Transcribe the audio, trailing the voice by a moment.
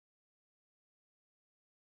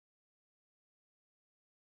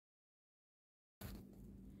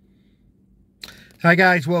Hi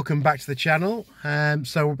guys, welcome back to the channel.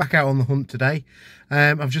 So we're back out on the hunt today.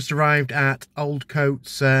 I've just arrived at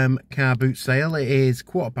Oldcotes car boot sale. It is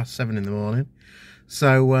 7:15 in the morning.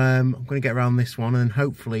 So I'm going to get around this one and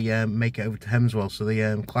hopefully make it over to Hemswell. So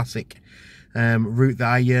the classic route that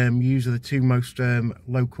I use are the two most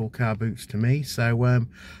local car boots to me. So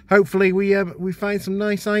hopefully we find some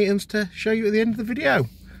nice items to show you at the end of the video.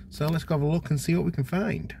 So let's go have a look and see what we can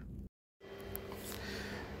find.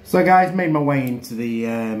 So guys, made my way into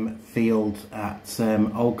the field at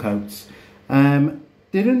Oldcotes.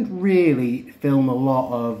 Didn't really film a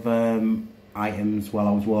lot of items while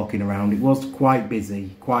I was walking around. It was quite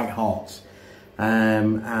busy, quite hot,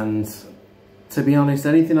 and to be honest,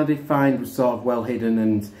 anything I did find was sort of well hidden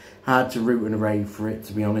and hard to root and array for it,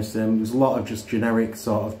 to be honest. There was a lot of just generic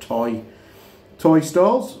sort of toy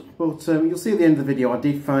stores, but you'll see at the end of the video I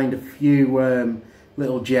did find a few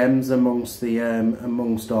little gems amongst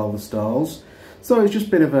all the stalls. So it's just a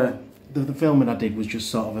bit of the filming I did was just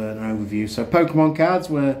sort of an overview. So Pokemon cards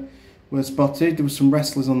were spotted. There was some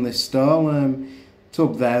wrestlers on this stall,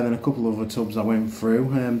 tub there, and then a couple of other tubs I went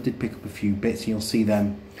through. Did pick up a few bits, and you'll see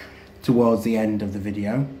them towards the end of the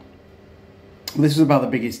video. This was about the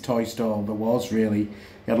biggest toy stall there was, really. You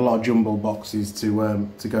had a lot of jumble boxes to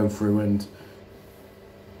go through and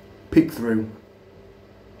pick through.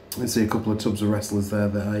 And see a couple of tubs of wrestlers there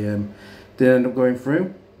that I did end up going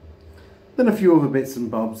through. Then a few other bits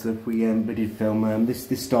and bobs that we did film.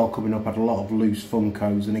 This stall coming up had a lot of loose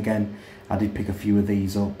Funkos, and again I did pick a few of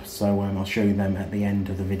these up, so I'll show you them at the end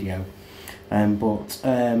of the video. But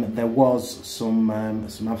there was some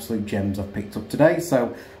absolute gems I've picked up today,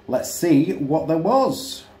 so let's see what there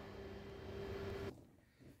was.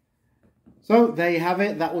 So there you have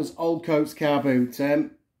it. That was Oldcotes car boot.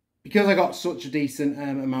 Because I got such a decent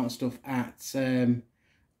amount of stuff at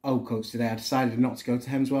Oldcotes today, I decided not to go to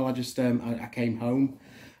Hemswell. I just I came home,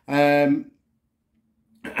 and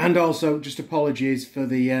also just apologies for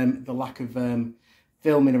the lack of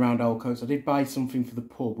filming around Oldcotes. I did buy something for the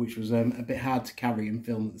pub, which was a bit hard to carry and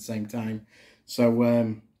film at the same time. So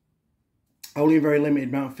only a very limited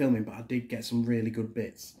amount of filming, but I did get some really good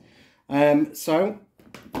bits. So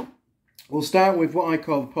we'll start with what I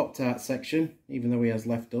call the Pop Tart section, even though he has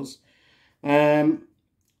left us. A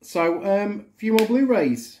few more Blu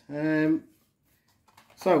Rays.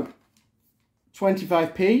 So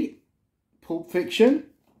 25p, Pulp Fiction,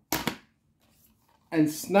 and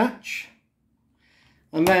Snatch,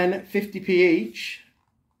 and then 50p each,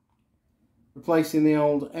 replacing the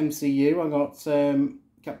old MCU. I got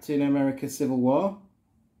Captain America Civil War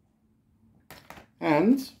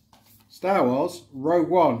and Star Wars Rogue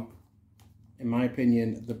One. In my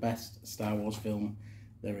opinion, the best Star Wars film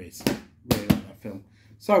there is. Really like that film.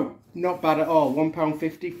 So, not bad at all.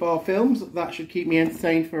 £1.50 for films. That should keep me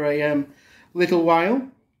entertained for a little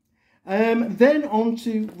while. Then on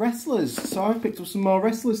to wrestlers. So, I've picked up some more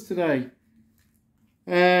wrestlers today.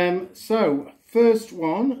 So, first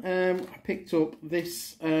one, I picked up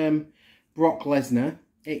this Brock Lesnar.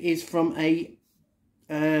 It is from a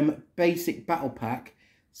basic battle pack.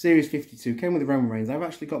 Series 52, came with the Roman Reigns. I've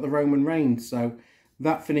actually got the Roman Reigns, so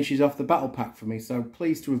that finishes off the battle pack for me. So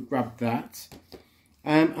pleased to have grabbed that.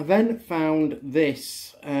 I then found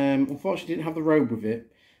this. Unfortunately, didn't have the robe with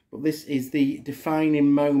it, but this is the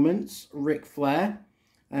Defining Moments Ric Flair.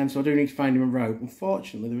 So I do need to find him a robe.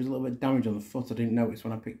 Unfortunately, there was a little bit of damage on the foot. I didn't notice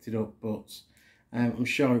when I picked it up, but I'm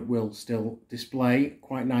sure it will still display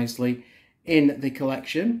quite nicely in the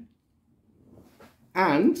collection.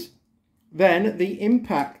 And then the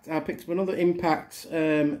Impact, I picked up another Impact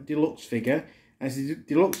deluxe figure. It's a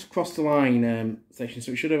deluxe across the line section,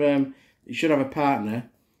 so it should have a partner.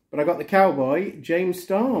 But I got the cowboy James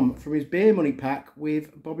Storm from his beer money pack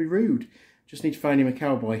with Bobby Roode. Just need to find him a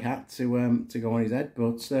cowboy hat to go on his head.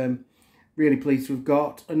 But really pleased to have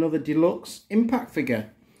got another deluxe Impact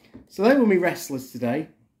figure. So they were my wrestlers today.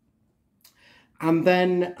 And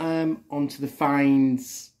then on to the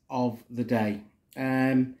finds of the day.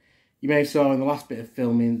 You may have saw in the last bit of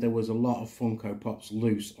filming, there was a lot of Funko Pops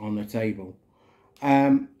loose on the table.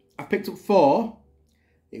 I picked up 4.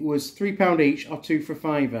 It was £3 each or 2 for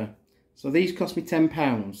 £5. So these cost me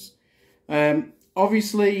 £10.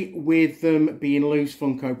 Obviously, with them being loose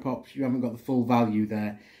Funko Pops, you haven't got the full value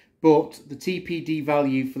there. But the TPD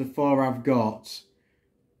value for the 4 I've got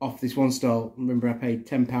off this one stall, remember I paid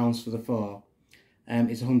 £10 for the 4,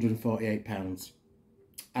 is £148.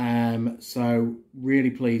 So really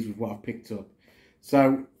pleased with what I've picked up.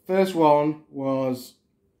 So first one was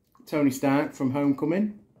Tony Stark from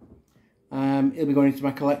Homecoming. He'll be going into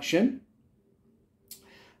my collection.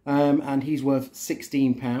 And he's worth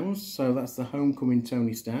 £16, so that's the Homecoming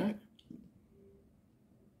Tony Stark.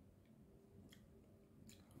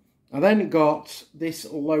 I then got this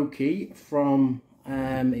Loki from,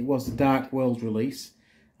 it was the Dark World release,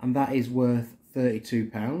 and that is worth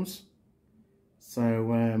 £32. So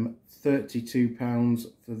 £32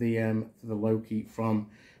 for the Loki from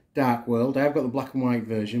Dark World. I have got the black and white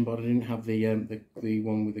version, but I didn't have the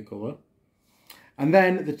one with the colour. And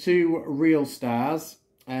then the two real stars,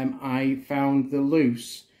 I found the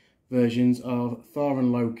loose versions of Thor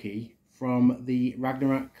and Loki from the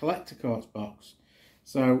Ragnarok Collectables box.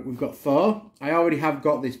 So we've got Thor. I already have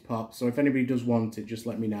got this pop, so if anybody does want it, just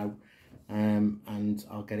let me know, and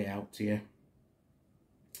I'll get it out to you.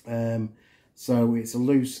 So it's a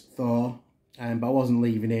loose Thor, but I wasn't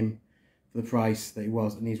leaving him for the price that he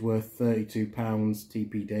was, and he's worth £32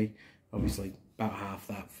 TPD. Obviously, about half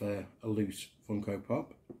that for a loose Funko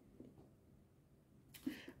Pop.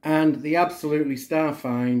 And the absolutely star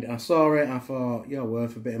find, I saw it, I thought, you're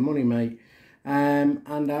worth a bit of money, mate. And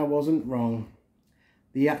I wasn't wrong.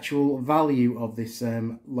 The actual value of this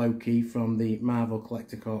Loki from the Marvel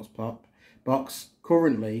Collectables Pop box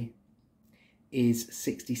currently is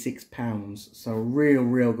 £66. So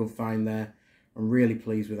real good find there. I'm really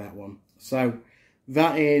pleased with that one. So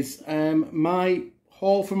that is my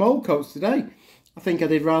haul from Oldcotes today. I think I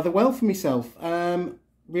did rather well for myself.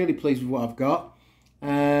 Really pleased with what I've got.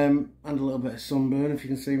 And a little bit of sunburn, if you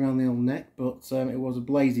can see around the old neck, but it was a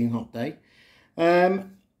blazing hot day.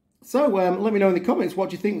 So let me know in the comments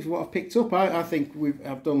what you think of what I've picked up. I think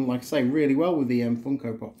I've done, like I say, really well with the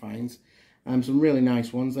Funko Pop finds. Some really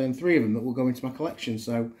nice ones, and 3 of them that will go into my collection,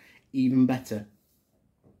 so even better.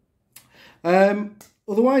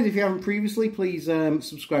 Otherwise, if you haven't previously, please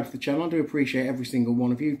subscribe to the channel. I do appreciate every single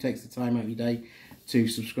one of you who takes the time out of your day to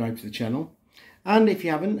subscribe to the channel. And if you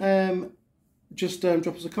haven't, just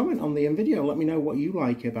drop us a comment on the video. Let me know what you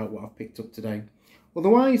like about what I've picked up today.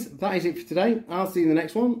 Otherwise, that is it for today. I'll see you in the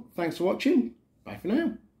next one. Thanks for watching. Bye for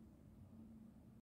now.